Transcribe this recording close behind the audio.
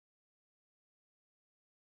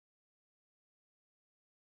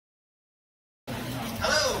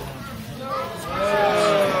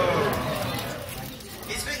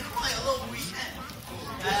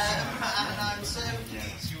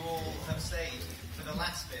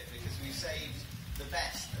last bit because we've saved the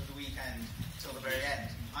best of the weekend till the very end.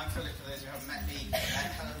 I'm Philip, for those who haven't met me.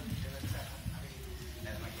 Hello. No,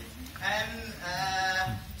 my kids.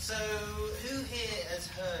 So, who here has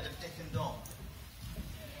heard of Dick and Dom?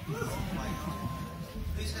 Oh my God.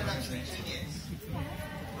 Who's heard about Three Genius?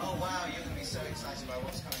 Oh wow, you're going to be so excited about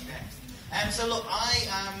what's coming next. So look,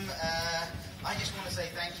 I just want to say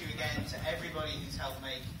thank you again to everybody who's helped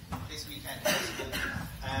make this weekend possible.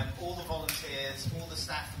 All the volunteers, all the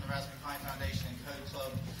staff from the Raspberry Pi Foundation and Code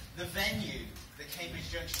Club, the venue, the Cambridge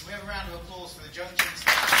Junction. We have a round of applause for the Junction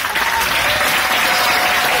staff.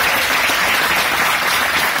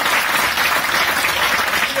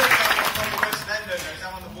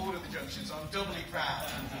 I'm on the board of the Junction, so I'm doubly proud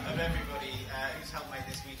of everybody who's helped make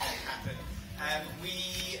this weekend happen.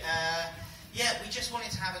 We just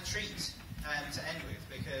wanted to have a treat to end with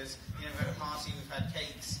because we've had a party, we've had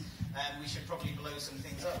cakes, we should probably blow some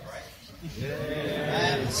things up, right?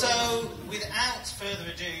 Yeah. So without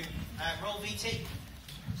further ado, roll VT.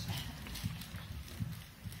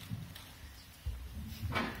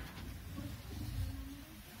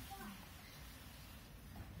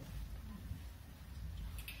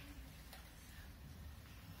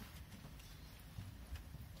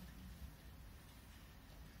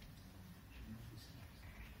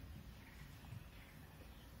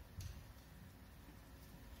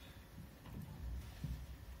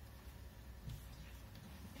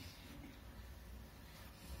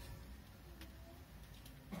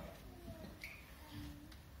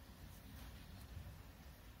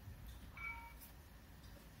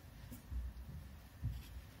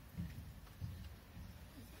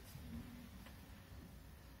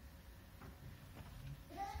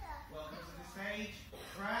 Welcome to the stage,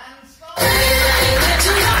 Fran Scott.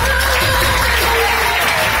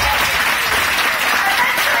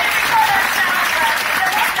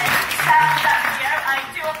 I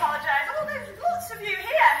do apologise. Oh, there's lots of you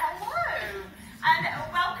here. Hello. And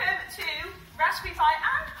welcome to Raspberry Pi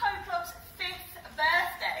and Code Club's 5th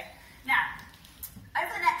birthday. Now,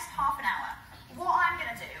 over the next half an hour, what I'm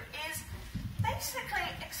going to do is basically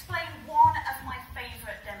explain one of my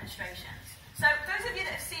favourite demonstrations. So those of you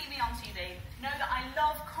that have seen me on TV know that I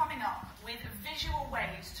love coming up with visual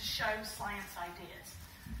ways to show science ideas.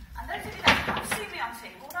 And those of you that haven't seen me on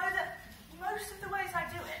TV will know that most of the ways I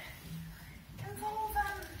do it involve a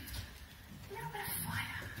little bit of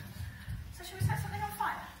fire. So should we set something on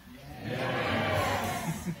fire?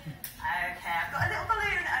 Yes. Okay, I've got a little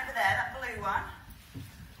balloon over there, that blue one.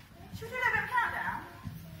 Should we do a little bit of a countdown?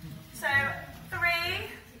 So,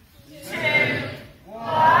 3, 2,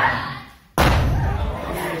 1.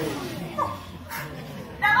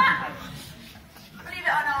 Now that, believe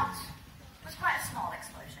it or not, was quite a small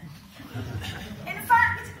explosion. In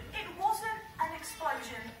fact, it wasn't an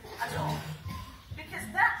explosion at all, because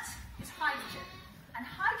that is hydrogen, and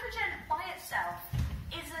hydrogen by itself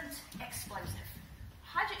isn't explosive.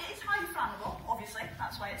 It is highly flammable, obviously,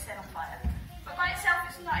 that's why it's set on fire, but by itself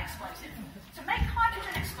it's not explosive. To make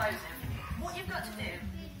hydrogen explosive, what you've got to do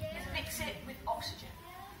is mix it with oxygen.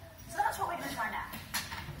 So that's what we're going to try now.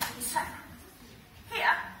 So,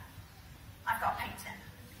 here, I've got a paint tin.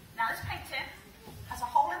 Now this paint tin has a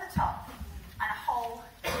hole in the top and a hole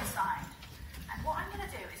inside. And what I'm going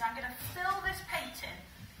to do is I'm going to fill this paint tin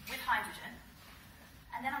with hydrogen,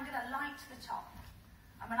 and then I'm going to light the top.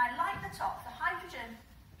 And when I light the top, the hydrogen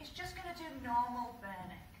is just going to do normal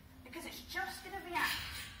burning, because it's just going to react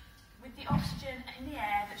with the oxygen in the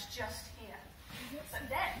air that's just here. But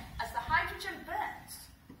then, as the hydrogen burns,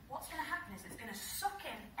 what's going to happen is it's going to suck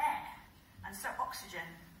in air and so oxygen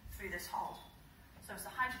through this hole. So as the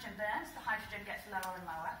hydrogen burns, the hydrogen gets lower and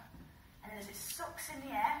lower. And then as it sucks in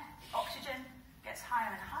the air, oxygen gets higher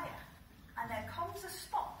and higher. And there comes a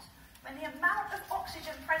spot when the amount of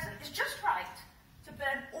oxygen present is just right to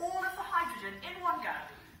burn all of the hydrogen in one go.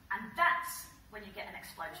 And that's when you get an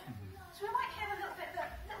explosion. So we might hear a little bit of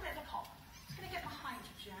a pop. It's going to get my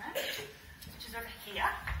hydrogen, which is over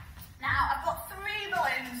here. Now, I've got 3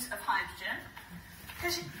 balloons of hydrogen,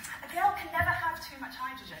 because a girl can never have too much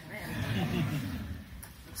hydrogen, really.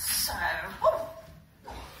 So, got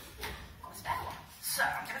a spare one. So,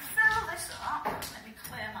 I'm going to fill this up. Let me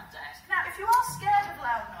clear my desk. Now, if you are scared of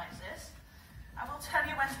loud noises, I will tell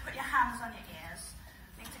you when to put your hands on your ears.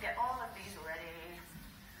 You need to get all of these ready.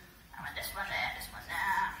 I want this one there, this one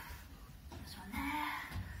there, this one there.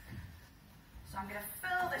 So I'm going to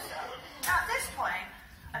fill this up. Now, at this point,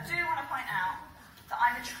 I do want to point out that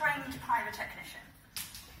I'm a trained pyrotechnician,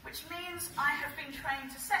 which means I have been trained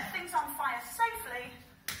to set things on fire safely,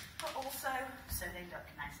 but also so they look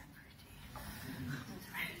nice and pretty.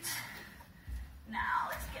 Great. Now,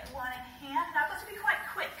 let's get one in here. Now, I've got to be quite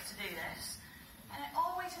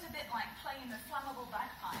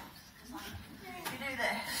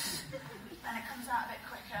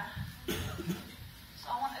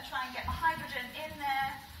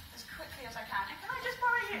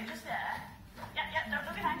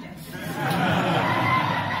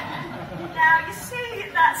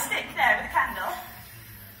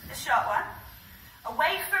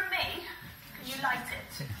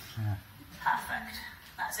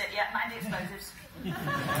the explosives.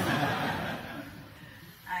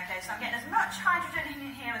 Okay, so I'm getting as much hydrogen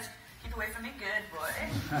in here as... Keep away from me, good boy.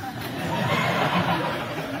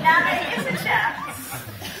 Now there is a chance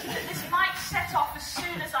that this might set off as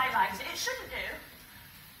soon as I light it. It shouldn't do.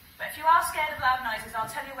 But if you are scared of loud noises, I'll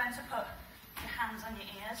tell you when to put your hands on your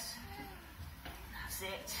ears. That's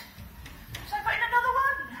it. So I put in another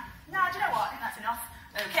one. No, do you know what? I think that's enough.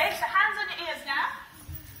 Okay, so hands on your ears now.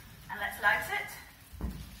 And let's light it.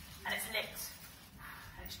 And it's lit.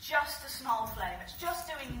 And it's just a small flame. It's just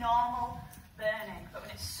doing normal burning. But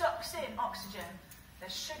when it sucks in oxygen, there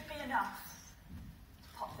should be enough to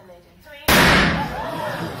pop the lid in. 3, 2,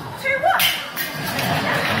 1.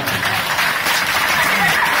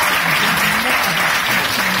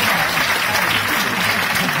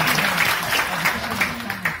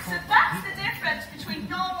 So that's the difference between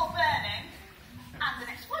normal burning and an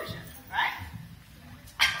explosion, right?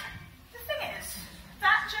 The thing is,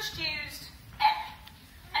 that just used air.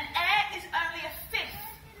 And air is only a fifth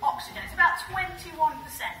oxygen. It's about 21%.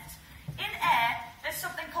 In air, there's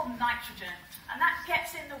something called nitrogen, and that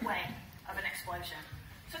gets in the way of an explosion.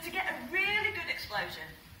 So to get a really good explosion,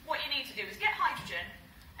 what you need to do is get hydrogen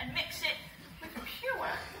and mix it with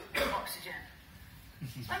pure oxygen.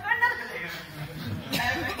 So I've got another balloon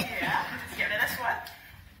over here. Let's get rid of this one.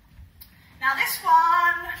 Now this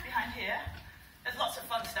one behind here, there's lots of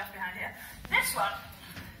fun stuff behind here. This one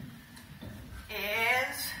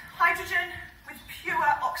is hydrogen with pure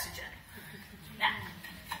oxygen. Now,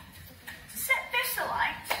 to set this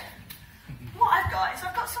alight, what I've got is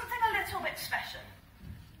I've got something a little bit special.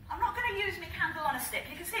 I'm not going to use my candle on a stick.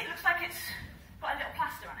 You can see it looks like it's got a little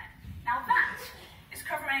plaster on it. Now that is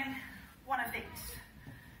covering one of these.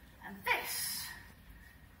 And this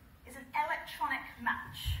is an electronic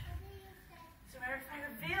match. So if I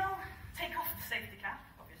reveal, take off the safety cap,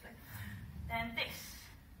 obviously, then this.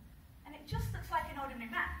 And it just looks like an ordinary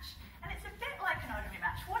match. And it's a bit like an ordinary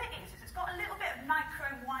match. What it is it's got a little bit of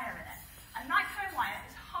nichrome wire in it. And nichrome wire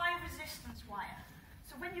is high resistance wire.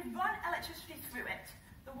 So when you run electricity through it,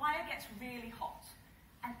 the wire gets really hot.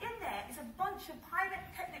 And in there is a bunch of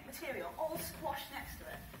pyrotechnic material all squashed next to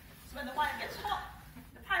it. So when the wire gets hot,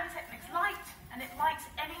 the pyrotechnics light, and it lights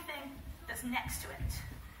anything that's next to it.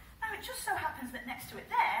 Now it just so happens that next to it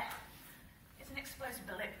there is an explosive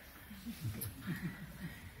balloon.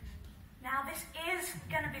 Now this is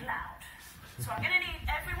going to be loud. So I'm going to need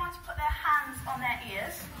everyone to put their hands on their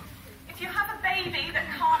ears. If you have a baby that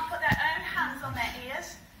can't put their own hands on their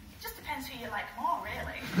ears, it just depends who you like more,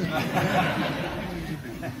 really.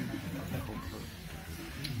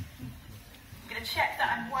 I'm going to check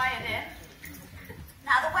that I'm wired in.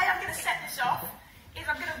 Now the way I'm going to set this off is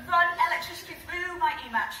I'm going to run electricity through my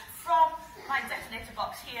E-match from my detonator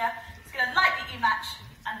box here. It's going to light the E-match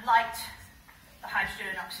and light the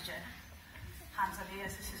hydrogen and oxygen. Hands on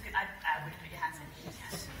ears, this is good. I would put your hands in.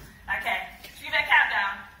 Yes. Okay, so give it a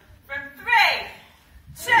countdown. From 3,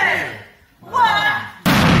 2, 1.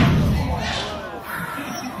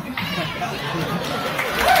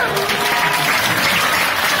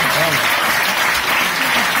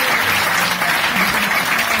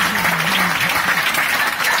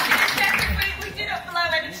 We didn't blow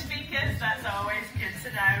any speakers, that's always good to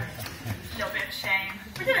know. A little bit of shame.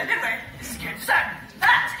 We did it, didn't we? This is good. So,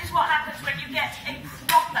 that is what happens when you get a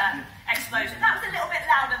proper explosion. That was a little bit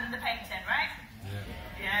louder than the painting, right?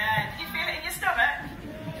 Yeah. Did you feel it in your stomach?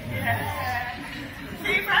 Yeah.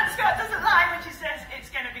 See, Fran Scott doesn't lie when she says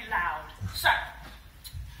it's going to be loud. So,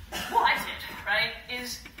 what I did, right,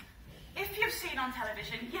 is if you've seen on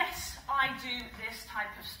television, yes, I do this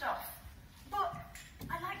type of stuff. But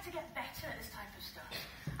I like to get better at this type of stuff.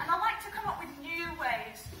 And I like to come up with new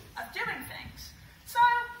ways of doing things. So,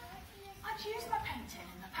 I'd used my painting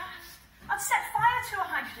in the past. I'd set fire to a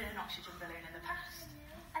hydrogen and oxygen balloon in the past.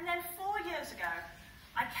 And then 4 years ago,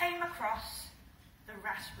 I came across the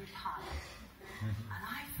Raspberry Pi. And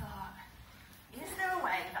I thought, is there a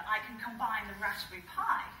way that I can combine the Raspberry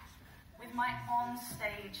Pi with my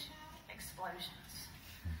on-stage explosions?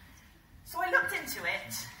 So I looked into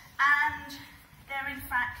it, and there in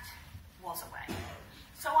fact was a way.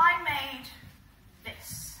 So I made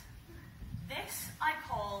this. This I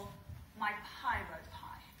call my Pyro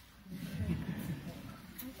Pi.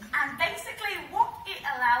 And basically what it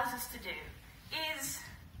allows us to do is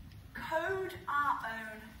code our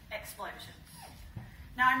own explosions.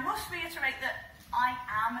 Now I must reiterate that I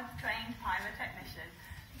am a trained pyrotechnician.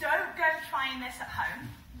 Don't go trying this at home.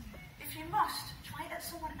 If you must, try it at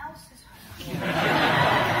someone else's home.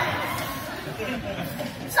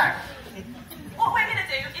 So, what we're going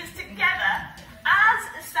to do is together, as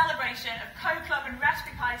a celebration of Co Club and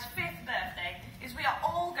Raspberry Pi's 5th birthday, is we are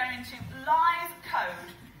all going to live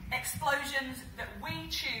code explosions that we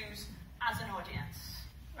choose as an audience,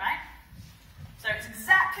 right? So it's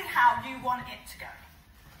exactly how you want it to go.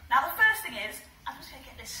 Now the first thing is, I'm just going to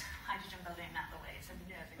get this hydrogen balloon out of the way. It's a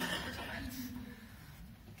nervy little bit.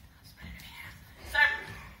 So,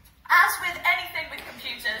 as with anything with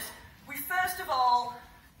computers, we first of all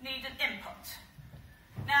need an input.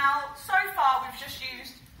 Now, so far we've just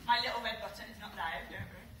used my little red button. It's not loud, don't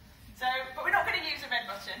worry. So, but we're not going to use a red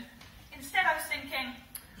button. Instead, I was thinking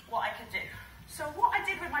what I could do. So what I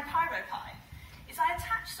did with my PyroPi is I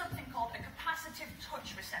attached something called a capacitive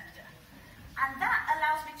touch receptor. And that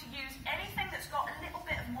allows me to use anything that's got a little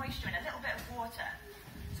bit of moisture and a little bit of water.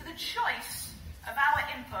 So the choice of our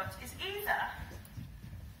input is either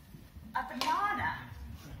a banana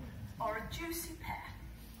or a juicy pear.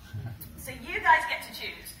 So you guys get to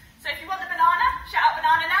choose. So if you want the banana, shout out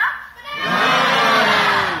banana now.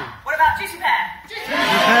 Banana! What about juicy pear? Juicy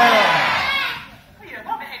pear! Oh, you're a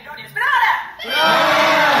well-behaved audience. Banana!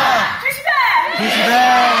 Banana! Juicy pear! Juicy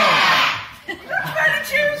pear! You have to only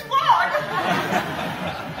choose one.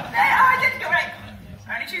 I did go right.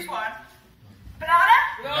 Only choose one. Banana?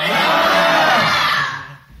 Banana!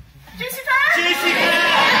 Juicy pear? Juicy pear!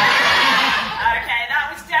 Okay, that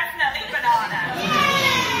was definitely banana.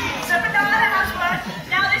 So banana has won.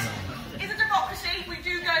 Now this is a democracy. We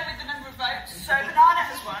do go with the number of votes. So banana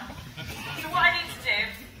has won. So what I need to do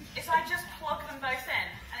is I just plug them both in.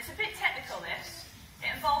 And it's a bit technical, this.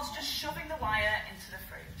 It involves just shoving the wire into the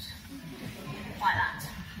fruit. Like that.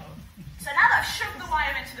 So now that I've shoved the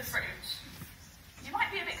wire into the fruit, you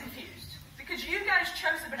might be a bit confused. Because you guys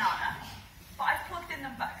chose the banana, but I've plugged in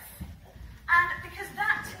them both. And because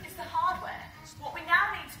that is the hardware, what we now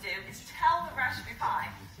need to do is tell the Raspberry Pi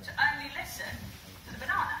to only listen to the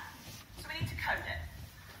banana. So we need to code it.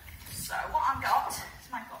 So what I've got is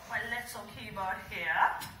I've got my little keyboard here.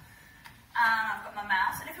 And I've got my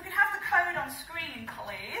mouse. And if we could have the code on screen,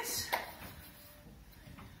 please.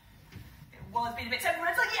 It was being a bit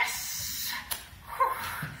temperamental. Yes! Whew.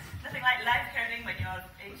 Nothing like live coding when your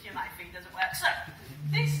HDMI feed doesn't work. So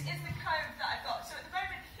this is the code that I've got. So at the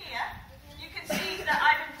moment here, you can see that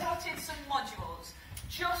I've imported some modules,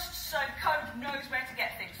 just so code knows where to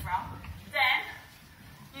get things from. Then,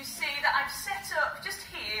 you see that I've set up just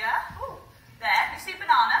here, there, you see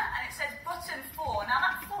banana, and it says button 4. Now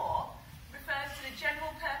that 4 refers to the general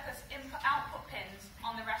purpose input-output pins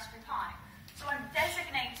on the Raspberry Pi. So I'm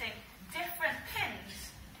designating different pins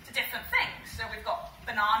to different things. So we've got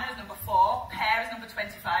banana is number 4, pear is number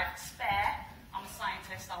 25, spare, I'm a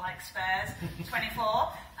scientist, I like spares, 24.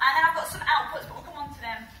 And then I've got some outputs, but we'll come on to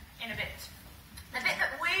them in a bit. The bit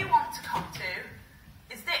that we want to come to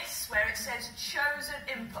is this, where it says chosen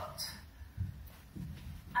input.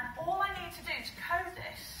 And all I need to do to code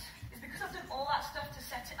this is because I've done all that stuff to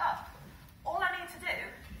set it up. All I need to do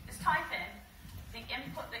is type in the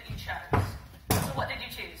input that you chose. So what did you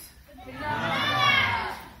choose?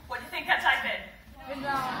 Banana. What do you think I type in?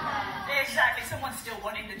 Banana. Exactly, someone's still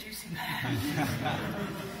wanting the juicy pear.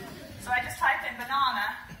 So I just typed in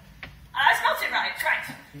banana, and I spelled it right.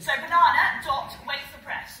 So banana dot wait for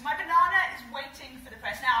press. My banana is waiting for the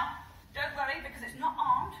press. Now, don't worry because it's not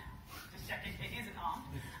armed. Just checking, it isn't armed.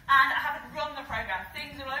 And I haven't run the program.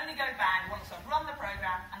 Things will only go bang once I've run the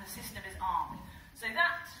program and the system is armed. So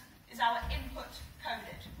that is our input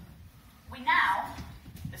coded. We now,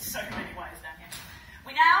 there's so many wires down here.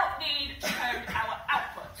 We now need to code our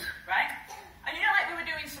output, right? And you know, like we were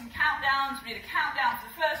doing some countdowns, we did a countdown for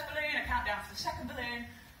the first balloon, a countdown for the second balloon.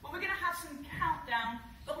 Well, we're going to have some countdown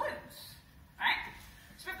balloons, right?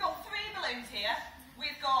 So we've got 3 balloons here.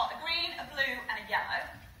 We've got a green, a blue, and a yellow.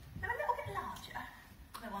 They're a little bit larger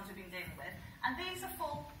than the ones we've been dealing with. And these are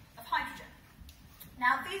full of hydrogen.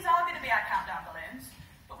 Now, these are going to be our countdown balloons,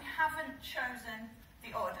 but we haven't chosen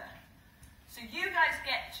the order. So you guys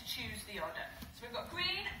get to choose the order. So we've got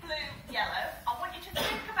green, blue, yellow. I want you to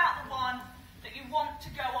think about the one that you want to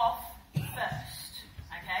go off first,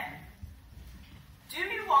 okay? Do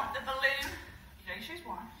you want the balloon, you can only choose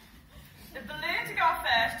one, the balloon to go off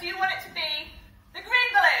first? Do you want it to be the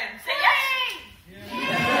green balloon? Say yes!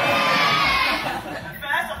 At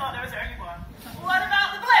first I thought there was only one. What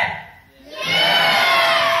about the blue?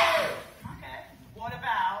 Yes! Okay. What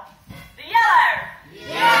about the yellow?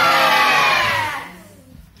 Yes!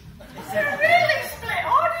 It's a really split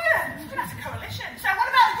audience. We're going to have a coalition. So what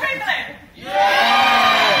about the green balloon?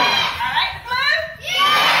 Yes! Alright, the blue?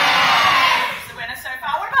 Yes! It's the winner so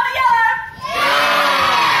far. What about the yellow?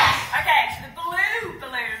 Yes! Okay, so the blue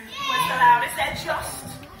balloon was the loudest.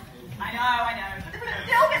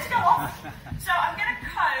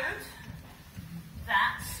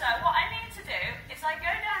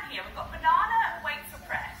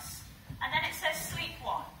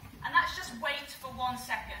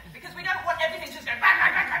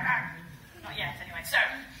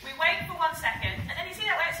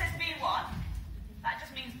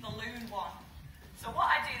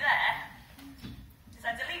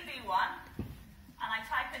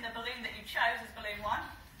 shows as balloon 1,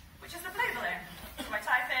 which is the blue balloon. So I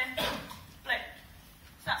type in blue.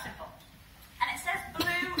 It's that simple. And it says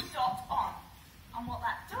blue dot on. And what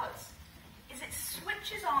that does is it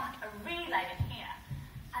switches on a relay in here.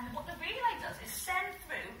 And what the relay does is send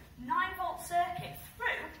through 9-volt circuit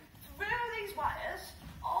through these wires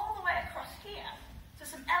all the way across here to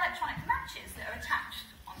some electronic matches that are attached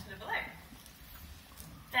onto the balloon.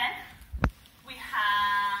 Then we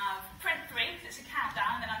have print 3, because it's a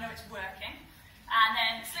countdown, and then I know it's working. And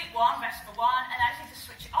then sleep 1, rest for 1, and I just need to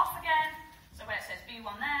switch it off again. So where it says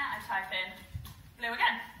B1 there, I type in blue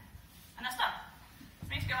again. And that's done.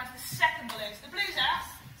 We need to go on to the second balloon. So the blue's out,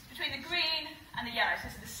 it's between the green and the yellow. So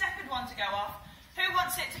this is the second one to go off. Who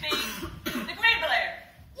wants it to be the green balloon?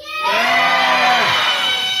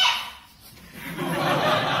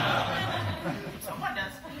 Someone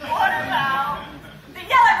does. What about the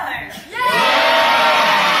yellow balloon?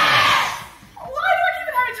 Why do I keep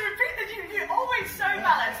having to repeat that? You're always so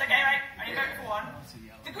balanced. Okay, right. Only vote for one.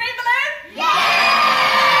 The green balloon?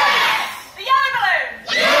 The yellow balloon?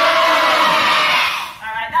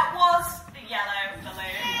 Alright, that was the yellow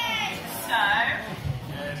balloon. So,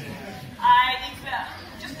 I need to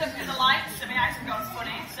just look at the lights. So my eyes have gone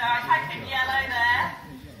funny. So I type in yellow there.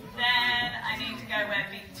 Then I need to go where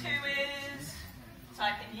B2 is.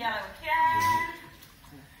 Type in yellow again.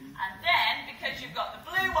 And then, because you've got the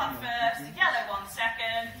blue one first, the yellow one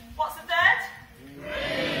second, what's the third?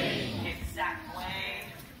 Green. Exactly.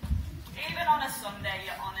 Even on a Sunday,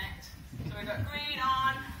 you're on it. So we've got green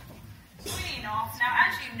on, green off. Now,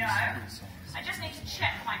 as you know, I just need to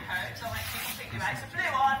check my code, so I want it to be completely right. So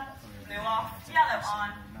blue on, blue off, yellow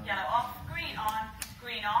off, green on,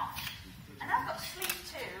 green off. And then I've got sleep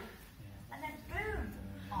 2, and then boom,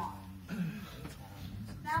 on.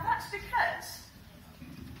 Now that's because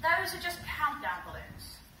those are just countdown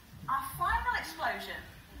balloons. Our final explosion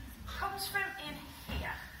comes from in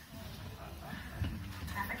here.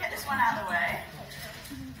 Now if I get this one out of the way.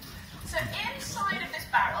 So inside of this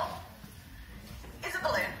barrel is a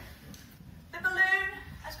balloon. The balloon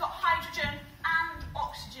has got hydrogen and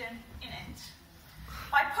oxygen in it.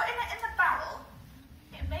 By putting it in the barrel,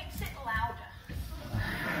 it makes it louder.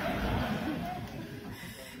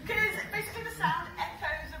 Because basically the sound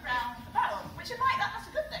echoes around the barrel, which that's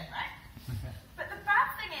a good thing, right? But the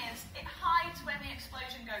bad thing is, it hides when the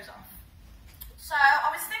explosion goes off. So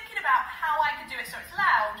I was thinking about how I could do it so it's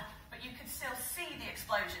loud, but you could still see the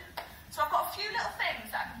explosion. So I've got a few little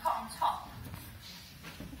things that I can put on top.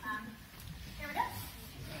 Here we go.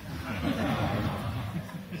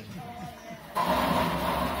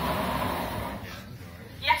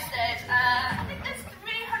 Yes, I think there's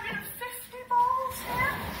 350 balls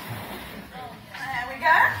here. There we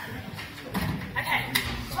go. Okay,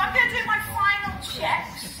 so I'm going to do my final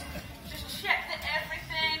checks. Just check that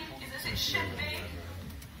everything is as it should be.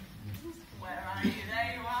 Where are you?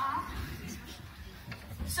 There you are.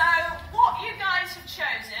 So what you guys have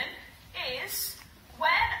chosen is when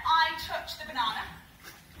I touch the banana,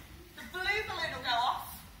 the blue balloon will go off,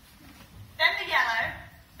 then the yellow,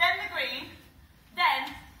 then the green,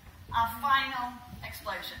 then our final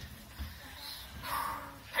explosion.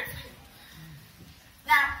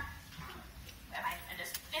 Now,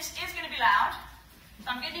 this is going to be loud, so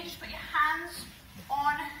I'm going to need you to put your hands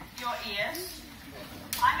on your ears.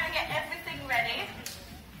 I'm going to get everything ready.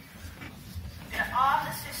 I'm going to arm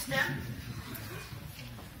the system.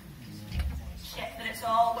 Check that it's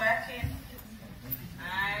all working.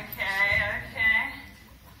 Okay.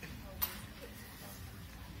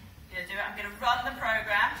 Gonna do it. I'm gonna run the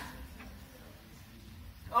program.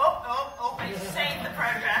 Oh, I need to save the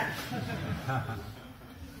program. I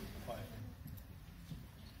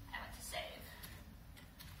want to save.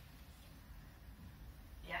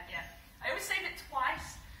 Yeah. I always save it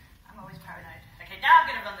twice. I'm always paranoid. Okay, now I'm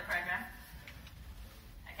gonna run the program.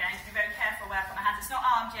 Okay, I need to be very careful where I put my hands. It's not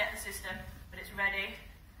armed yet, the system, but it's ready.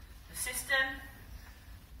 The system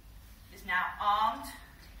is now armed,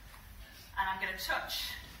 and I'm going to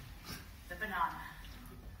touch the banana.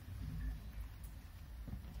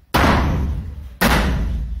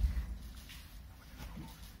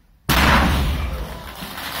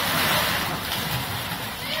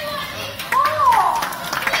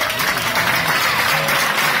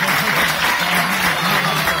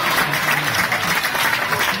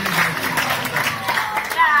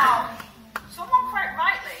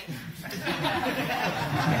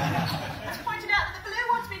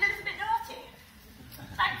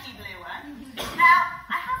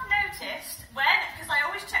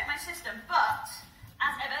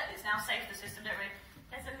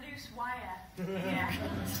 Yeah.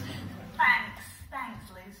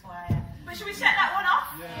 Thanks, loose wire. But should we set that one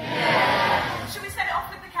off? Yeah.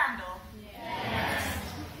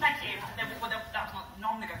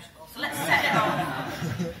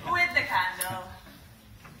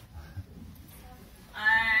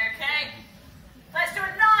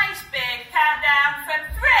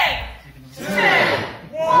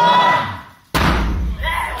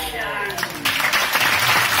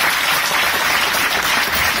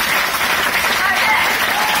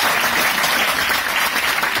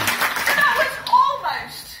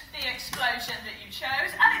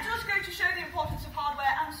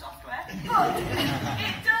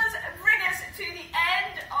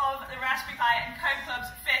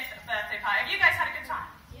 you guys had a good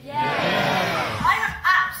time? Yeah. I have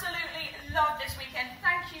absolutely loved this weekend.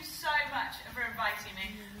 Thank you so much for inviting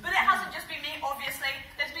me. But it hasn't just been me, obviously.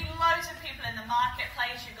 There's been loads of people in the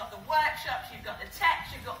marketplace. You've got the workshops, you've got the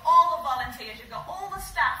techs, you've got all the volunteers, you've got all the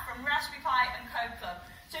staff from Raspberry Pi and Code Club.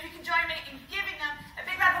 So if you can join me in giving them a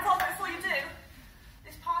big round of applause. But before you do,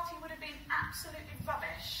 this party would have been absolutely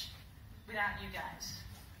rubbish without you guys.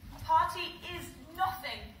 A party is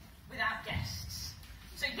nothing without guests.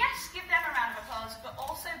 So yes, give them a round of applause, but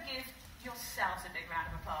also give yourselves a big round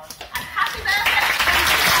of applause.